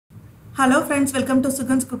Hello friends, welcome to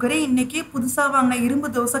Sugan's Cookery. இன்னைக்கு புதுசா வாங்குன இரும்பு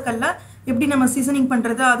தோசைக்கல்ல எப்படி நம்ம சீசனிங்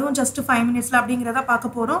பண்றது அதுவும் just 5 minutesல அப்படிங்கறத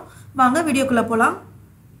பார்க்க போறோம். வாங்க வீடியோக்குள்ள போலாம்.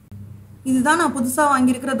 இதுதான் நான் புதுசா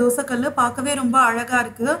வாங்கி இருக்கிற தோசைக்கல்ல பார்க்கவே ரொம்ப அழகா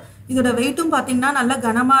இருக்கு. இதோட வெயிட்டும் பாத்தீங்கன்னா நல்ல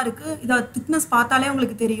கனமா இருக்கு. இதோட thickness பார்த்தாலே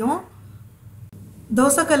உங்களுக்கு தெரியும்.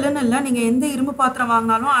 தோசைக்கல்லுன்னு இல்ல நீங்க எந்த இரும்பு பாத்திரம்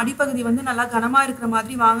வாங்குனாலும் அடிப்பகுதி வந்து நல்லா கனமா இருக்கிற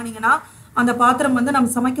மாதிரி வாங்குனீங்கனா அந்த பாத்திரம் வந்து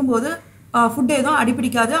நம்ம சமைக்கும்போது ஃபுட் ஏதோ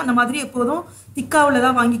அடிபிடிக்காது. அந்த மாதிரி எப்போதும் திக்கா உள்ளதா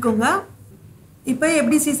வாங்கிக்கோங்க. இப்போ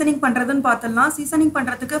எப்படி சீசனிங் பண்றதுன்னு பார்த்தலாம். சீசனிங்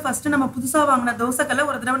பண்றதுக்கு ஃபர்ஸ்ட் நம்ம புதுசா வாங்குன தோசைக்கல்ல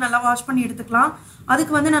ஒரு தடவை நல்லா வாஷ் பண்ணி எடுத்துக்கலாம்.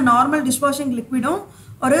 அதுக்கு வந்து நான் நார்மல் டிஷ் வாஷிங் லிக்விடும்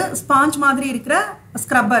ஒரு ஸ்பாஞ்ச் மாதிரி இருக்கிற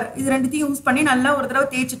ஸ்க்ரப்பர் இது ரெண்டுத்தையும் யூஸ் பண்ணி நல்லா ஒரு தடவை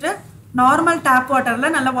தேய்ச்சிட்டு நார்மல் டேப்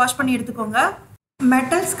வாட்டர்ல நல்லா வாஷ் பண்ணி எடுத்துக்கோங்க.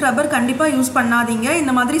 மெட்டல் ஸ்க்ரப்பர் கண்டிப்பா யூஸ் பண்ணாதீங்க.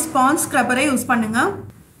 இந்த மாதிரி ஸ்பாஞ்ச் ஸ்க்ரப்பரே யூஸ் பண்ணுங்க.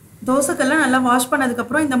 தோசைக்கல்ல நல்லா வாஷ் பண்ணதுக்கு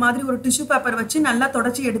அப்புறம் இந்த மாதிரி ஒரு டிஷ்யூ பேப்பர் வச்சு நல்லா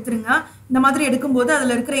தொடச்சி எடுத்துருங்க. இந்த மாதிரி எடுக்கும்போது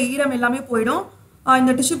அதுல இருக்கிற ஈரம் எல்லாமே போய்டும்.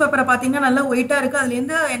 இந்த டிஷ்யூ பேப்பரை பார்த்தீங்கன்னா நல்லா வெயிட்டா இருக்கு. அதுல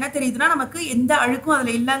இருந்து என்ன தெரியுதுன்னா நமக்கு எந்த அழுக்கும்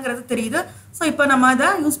அதுல இல்லைங்கிறது தெரியுது. ஸோ இப்போ நம்ம அதை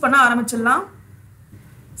யூஸ் பண்ண ஆரம்பிச்சிடலாம்.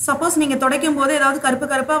 சப்போஸ் நீங்க துடைக்கும் போது ஏதாவது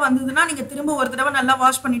கருப்பு கருப்பா வந்ததுன்னா நீங்க திரும்ப ஒரு தடவை நல்லா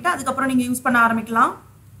வாஷ் பண்ணிட்டு அதுக்கப்புறம் நீங்க யூஸ் பண்ண ஆரம்பிக்கலாம்.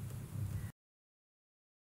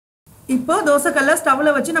 இப்போ தோசைக்கல்ல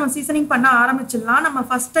ஸ்டவ்ல வச்சு நம்ம சீசனிங் பண்ண ஆரம்பிச்சிடலாம். நம்ம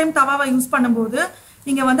ஃபர்ஸ்ட் டைம் தவாவை யூஸ் பண்ணும்போது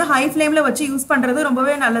நீங்க வந்து ஹை ஃப்ளேம்ல வச்சு யூஸ் பண்றது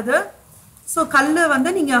ரொம்பவே நல்லது. ஸோ கல்லு வந்து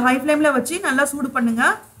நீங்க ஹை ஃப்ளேம்ல வச்சு நல்லா சூடு பண்ணுங்க.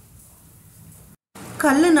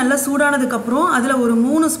 கல்லு நல்லா சூடானதுக்கு அப்புறம் அதுல ஒரு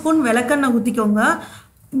 3 ஸ்பூன் விளக்கெண்ணெய் ஊத்திக்கோங்க.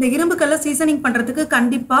 இந்த இரும்பு கல்ல சீசனிங் பண்றதுக்கு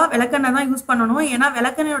கண்டிப்பா விளக்கெண்ணெய் தான் யூஸ் பண்ணணும். ஏன்னா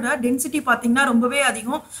விளக்கெண்ணெயோட டென்சிட்டி பாத்தீங்கன்னா ரொம்பவே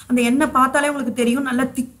அதிகம். அந்த எண்ணெய் பார்த்தாலே உங்களுக்கு தெரியும் நல்லா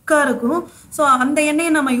திக்கா இருக்கும். ஸோ அந்த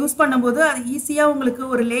எண்ணெயை நம்ம யூஸ் பண்ணும்போது அது ஈஸியா உங்களுக்கு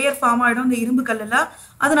ஒரு லேயர் ஃபார்ம் ஆயிடும் இந்த இரும்பு கல்லுல.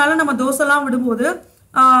 அதனால நம்ம தோசைலாம் விடும்போது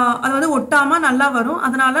அது வந்து ஒட்டாம நல்லா வரும்.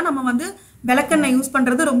 அதனால நம்ம வந்து விளக்கெண்ணெய் யூஸ்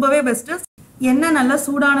பண்றது ரொம்பவே பெஸ்ட். எண்ணெய் நல்லா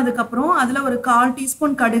சூடானதுக்கு அப்புறம் அதுல ஒரு 1/4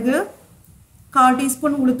 டீஸ்பூன் கடுகு, 1/4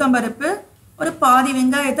 டீஸ்பூன் உளுத்தம்பருப்பு, ஒரு பாதி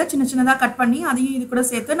வெங்காயத்தை சின்ன சின்னதா கட் பண்ணி அதையும் இது கூட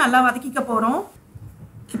சேர்த்து நல்லா வதக்கிக்க போறோம்.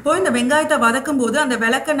 இப்போ இந்த வெங்காயத்தை வதக்கும் போது அந்த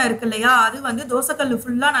விளக்கெண்ணெய் இருக்கு இல்லையா அது வந்து தோசைக்கல்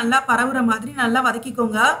ஃபுல்லா நல்லா பரவுற மாதிரி நல்லா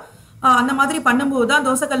வதக்கிக்கோங்க. அந்த மாதிரி பண்ணும்போது தான்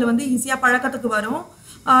தோசைக்கல் வந்து ஈஸியா பழக்கத்துக்கு வரும்.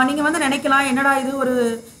 நீங்க வந்து நினைக்கலாம் என்னடா இது ஒரு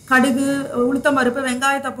கடுகு உளுத்தம் பருப்பு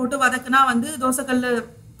வெங்காயத்தை போட்டு வதக்குனா வந்து தோசைக்கல்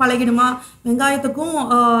பழகிடுமா, வெங்காயத்துக்கும்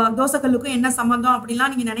தோசைக்கல்லுக்கும் என்ன சம்பந்தம்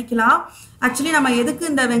அப்படிலாம் நீங்க நினைக்கலாம். ஆக்சுவலி நம்ம எதுக்கு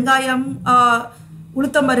இந்த வெங்காயம்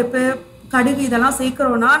உளுத்தம் பருப்பு கடுகு இதெல்லாம்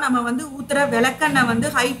சேர்க்கிறோம்னா நம்ம வந்து ஊத்துற விளக்கெண்ணெய் வந்து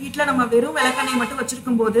ஹை ஹீட்ல நம்ம வெறும் விளக்கெண்ணெய் மட்டும்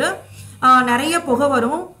வச்சிருக்கும் போது நிறைய புகை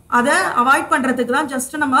வரும். அதை அவாய்ட் பண்றதுக்கு தான்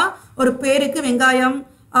ஜஸ்ட் நம்ம ஒரு பேருக்கு வெங்காயம்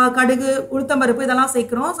கடுகு உளுத்தம்பருப்பு இதெல்லாம்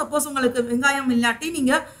சேர்க்கிறோம். சப்போஸ் உங்களுக்கு வெங்காயம் இல்லாட்டி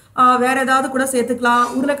நீங்க வேற ஏதாவது கூட சேர்த்துக்கலாம்.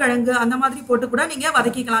 உருளைக்கிழங்கு அந்த மாதிரி போட்டு கூட நீங்க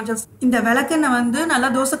வதக்கிக்கலாம். ஜஸ்ட் இந்த விளக்கெண்ணெய் வந்து நல்லா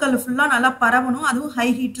தோசைக்கல் ஃபுல்லா நல்லா பரவணும், அதுவும் ஹை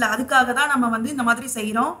ஹீட்ல. அதுக்காக தான் நம்ம வந்து இந்த மாதிரி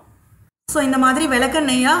செய்யறோம். ஸோ இந்த மாதிரி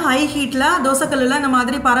விளக்கெண்ணெயா ஹை ஹீட்ல தோசைக்கல்லுல இந்த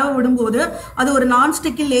மாதிரி பரவ விடும்போது அது ஒரு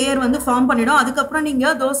நான்ஸ்டிக்கி லேயர் வந்து ஃபார்ம் பண்ணிடும். அதுக்கப்புறம்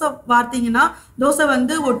நீங்க தோசை வார்த்தீங்கன்னா தோசை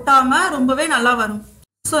வந்து ஒட்டாம ரொம்பவே நல்லா வரும்.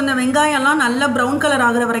 ஸோ இந்த வெங்காயம்லாம் நல்லா ப்ரௌன் கலர்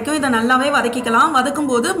ஆகுற வரைக்கும் இதை நல்லாவே வதக்கிக்கலாம். வதக்கும்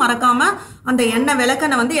போது மறக்காம அந்த எண்ணெய்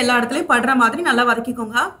விளக்கெண்ணெய் வந்து எல்லா இடத்துலையும் படுற மாதிரி நல்லா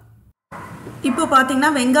வதக்கிக்கோங்க. இப்போ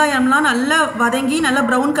பார்த்தீங்கன்னா வெங்காயம்லாம் நல்லா வதங்கி நல்லா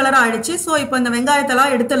ப்ரௌன் கலர் ஆயிடுச்சு. ஸோ இப்போ இந்த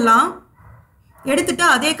வெங்காயத்தெல்லாம் எடுத்துடலாம். எடுத்துட்டு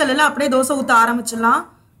அதே கல்லில் அப்படியே தோசை ஊற்ற ஆரம்பிச்சிடலாம்.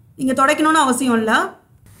 நீங்கள் துடைக்கணும்னு அவசியம் இல்லை.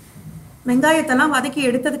 வெங்காயத்தெல்லாம் வதக்கி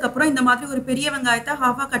எடுத்ததுக்கப்புறம் இந்த மாதிரி ஒரு பெரிய வெங்காயத்தை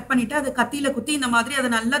ஹாஃபாக கட் பண்ணிவிட்டு அது கத்தியில் குத்தி இந்த மாதிரி அதை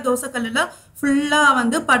நல்லா தோசைக்கல்லில் ஃபுல்லாக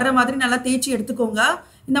வந்து படுற மாதிரி நல்லா தேய்ச்சி எடுத்துக்கோங்க.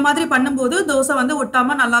 இந்த மாதிரி பண்ணும்போது தோசை வந்து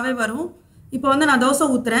ஒட்டாமல் நல்லாவே வரும். இப்போ வந்து நான் தோசை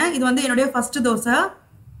ஊற்றுறேன். இது வந்து என்னுடைய ஃபர்ஸ்ட் தோசை.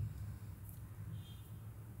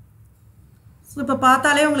 ஸோ இப்போ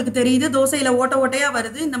பார்த்தாலே உங்களுக்கு தெரியுது தோசையில் ஓட்ட ஓட்டையாக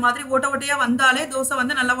வருது. இந்த மாதிரி ஓட்ட ஓட்டையாக வந்தாலே தோசை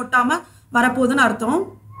வந்து நல்லா ஒட்டாமல் வரப்போகுதுன்னு அர்த்தம்.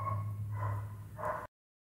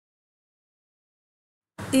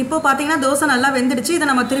 இப்போ பார்த்தீங்கன்னா தோசை நல்லா வெந்துடுச்சு. இதை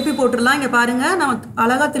நம்ம திருப்பி போட்டுடலாம். இங்கே பாருங்க நம்ம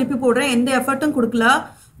அழகாக திருப்பி போடுறேன். எந்த எஃபர்ட்டும் கொடுக்கல.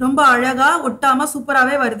 ரொம்ப அழகாக ஒட்டாமல்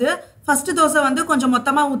சூப்பராகவே வருது. ஃபர்ஸ்ட் தோசை வந்து கொஞ்சம்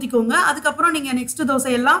மொத்தமாக ஊற்றிக்கோங்க. அதுக்கப்புறம் நீங்கள் நெக்ஸ்ட்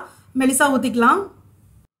தோசையெல்லாம் மெலிசாக ஊற்றிக்கலாம்.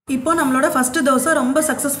 இப்போ நம்மளோட ஃபர்ஸ்ட் தோசை ரொம்ப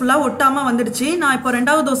சக்ஸஸ்ஃபுல்லாக ஒட்டாமல் வந்துடுச்சு. நான் இப்போ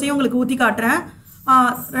 2வது தோசையும் உங்களுக்கு ஊற்றி காட்டுறேன்.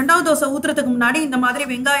 2வது தோசை ஊற்றுறதுக்கு முன்னாடி இந்த மாதிரி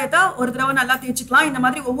வெங்காயத்தை ஒரு தடவை நல்லா தேய்ச்சிக்கலாம். இந்த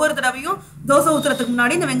மாதிரி ஒவ்வொரு தடவையும் தோசை ஊற்றுறதுக்கு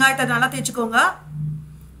முன்னாடி இந்த வெங்காயத்தை நல்லா தேய்ச்சிக்கோங்க.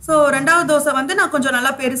 ஸோ 2வது தோசை வந்து நான் கொஞ்சம்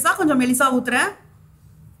நல்லா பெருசாக கொஞ்சம் மெலிசாக ஊற்றுறேன்.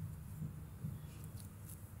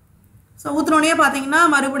 ஸோ ஊற்றுனோடனே பார்த்தீங்கன்னா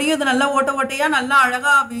மறுபடியும் இது நல்லா ஓட்ட ஓட்டையாக நல்லா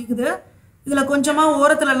அழகாக வேகுது. இதில் கொஞ்சமாக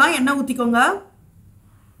ஓரத்துலலாம் எண்ணெய் ஊற்றிக்கோங்க.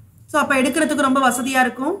 ஸோ அப்போ எடுக்கிறதுக்கு ரொம்ப வசதியாக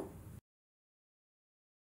இருக்கும்.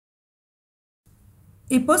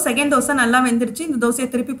 இப்போ செகண்ட் தோசை நல்லா வெந்துருச்சு. இந்த தோசையை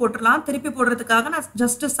திருப்பி போட்டுடலாம். திருப்பி போடுறதுக்காக நான்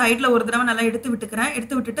ஜஸ்ட் சைடில் ஒரு தடவை நல்லா எடுத்து விட்டுக்கிறேன்.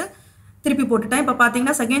 எடுத்து விட்டுட்டு திருப்பி போட்டுட்டேன். இப்போ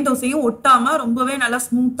பார்த்தீங்கன்னா செகண்ட் தோசையும் ஒட்டாமல் ரொம்பவே நல்லா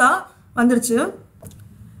ஸ்மூத்தாக வந்துருச்சு.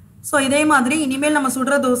 ஸோ இதே மாதிரி இனிமேல் நம்ம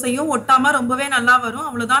சுடுற தோசையும் ஒட்டாமல் ரொம்பவே நல்லா வரும்.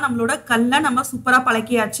 அவ்வளோதான், நம்மளோட கல்லை நம்ம சூப்பராக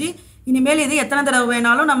பழக்கியாச்சு. இனிமேல் இது எத்தனை தடவை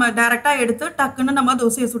வேணாலும் நம்ம டைரெக்டாக எடுத்து டக்குன்னு நம்ம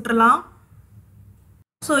தோசையை சுட்டுறலாம்.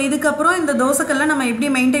 ஸோ இதுக்கப்புறம் இந்த தோசைக்கல்லை நம்ம எப்படி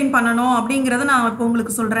மெயின்டைன் பண்ணணும் அப்படிங்கிறத நான் இப்போ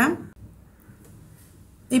உங்களுக்கு சொல்கிறேன்.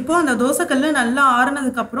 இப்போது அந்த தோசைக்கல் நல்லா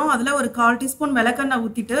ஆறுனதுக்கப்புறம் அதில் ஒரு 1/4 டீஸ்பூன் விளக்கெண்ணெய்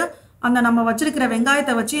ஊற்றிட்டு அந்த நம்ம வச்சிருக்கிற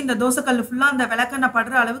வெங்காயத்தை வச்சு இந்த தோசைக்கல் ஃபுல்லாக அந்த விளக்கெண்ணெய்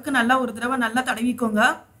படுற அளவுக்கு நல்லா ஒரு தடவை நல்லா தடவிக்கோங்க.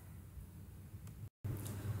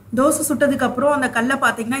 தோசை சுட்டதுக்கப்புறம் அந்த கல்லை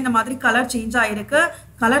பார்த்தீங்கன்னா இந்த மாதிரி கலர் சேஞ்ச் ஆகிருக்கு.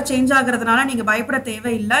 கலர் சேஞ்ச் ஆகிறதுனால நீங்கள் பயப்பட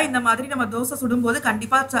தேவையில்லை. இந்த மாதிரி நம்ம தோசை சுடும்போது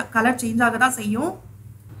கண்டிப்பாக கலர் சேஞ்ச் ஆக தான் செய்யும்.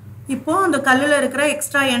 இப்போது அந்த கல்லில் இருக்கிற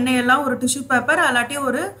எக்ஸ்ட்ரா எண்ணெயெல்லாம் ஒரு டிஷ்யூ பேப்பர் அல்லாட்டி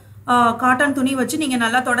ஒரு காட்டன் துணி வச்சு நீங்கள்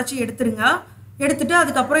நல்லா தொடச்சி எடுத்துருங்க. எடுத்துட்டு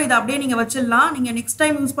அதுக்கப்புறம் இதை அப்படியே நீங்கள் வச்சிடலாம். நீங்கள் நெக்ஸ்ட்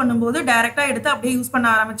டைம் யூஸ் பண்ணும்போது டைரெக்டாக எடுத்து அப்படியே யூஸ் பண்ண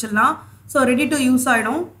ஆரம்பிச்சிடலாம். ஸோ ரெடி டு யூஸ்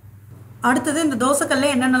ஆகிடும். அடுத்தது இந்த தோசைக்கல்ல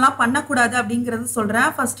என்னென்னலாம் பண்ணக்கூடாது அப்படிங்கிறது சொல்கிறேன்.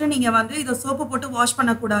 ஃபஸ்ட்டு நீங்கள் வந்து இதை சோப்பு போட்டு வாஷ்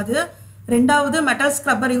பண்ணக்கூடாது. 2வது மெட்டல்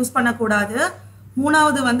ஸ்க்ரப்பர் யூஸ் பண்ணக்கூடாது.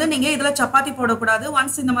 3வது வந்து நீங்கள் இதில் சப்பாத்தி போடக்கூடாது.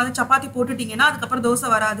 ஒன்ஸ் இந்த மாதிரி சப்பாத்தி போட்டுட்டிங்கன்னா அதுக்கப்புறம் தோசை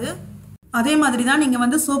வராது. அதே மாதிரி தான் நீங்கள்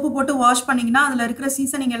வந்து சோப்பு போட்டு வாஷ் பண்ணிங்கன்னா அதில் இருக்கிற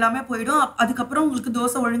சீசனிங் எல்லாமே போயிடும். அதுக்கப்புறம் உங்களுக்கு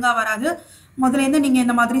தோசை ஒழுங்காக வராது. முதலேருந்து நீங்கள்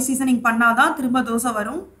இந்த மாதிரி சீசனிங் பண்ணால் தான் திரும்ப தோசை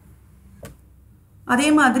வரும். அதே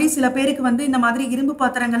மாதிரி சில பேருக்கு வந்து இந்த மாதிரி இரும்பு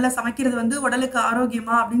பாத்திரங்களில் சமைக்கிறது வந்து உடலுக்கு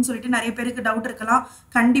ஆரோக்கியமா அப்படின்னு சொல்லிட்டு நிறைய பேருக்கு டவுட் இருக்கலாம்.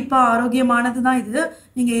 கண்டிப்பாக ஆரோக்கியமானது தான் இது.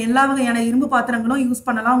 நீங்கள் எல்லா வகையான இரும்பு பாத்திரங்களும் யூஸ்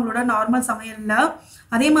பண்ணலாம் உங்களோட நார்மல் சமையலில்.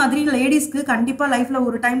 அதே மாதிரி லேடிஸ்க்கு கண்டிப்பாக லைஃப்பில்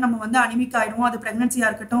ஒரு டைம் நம்ம வந்து அனிமிக் ஆகிடுவோம். அது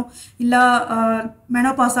ப்ரெக்னன்சியாக இருக்கட்டும் இல்லை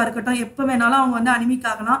மெனோபாஸாக இருக்கட்டும், எப்போ வேணாலும் அவங்க வந்து அனிமிக்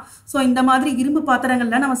ஆகலாம். ஸோ இந்த மாதிரி இரும்பு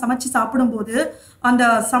பாத்திரங்களில் நம்ம சமைச்சு சாப்பிடும்போது அந்த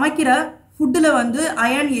சமைக்கிற ஃபுட்டில் வந்து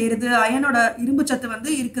அயன் ஏறுது, அயனோட இரும்பு சத்து வந்து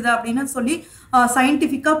இருக்குது அப்படின்னு சொல்லி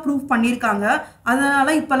சயின்டிஃபிக்காக ப்ரூவ் பண்ணியிருக்காங்க. அதனால்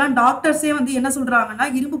இப்போல்லாம் டாக்டர்ஸே வந்து என்ன சொல்கிறாங்கன்னா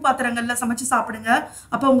இரும்பு பாத்திரங்களில் சமைச்சு சாப்பிடுங்க,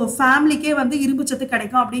 அப்போ உங்கள் ஃபேமிலிக்கே வந்து இரும்பு சத்து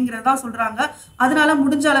கிடைக்கும் அப்படிங்கிறதான் சொல்கிறாங்க. அதனால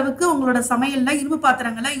முடிஞ்ச அளவுக்கு உங்களோட சமையலில் இரும்பு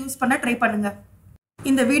பாத்திரங்களை யூஸ் பண்ண ட்ரை பண்ணுங்கள்.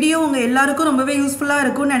 இந்த வீடியோ உங்கள் எல்லாருக்கும் ரொம்பவே யூஸ்ஃபுல்லாக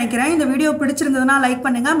இருக்கும்னு நினைக்கிறேன். இந்த வீடியோ பிடிச்சிருந்ததுன்னா லைக்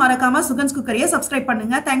பண்ணுங்கள். மறக்காமல் சுகன்ஸ் குக்கரியை சப்ஸ்கிரைப்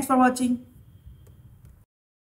பண்ணுங்கள். தேங்க்ஸ் ஃபார் வாட்சிங்.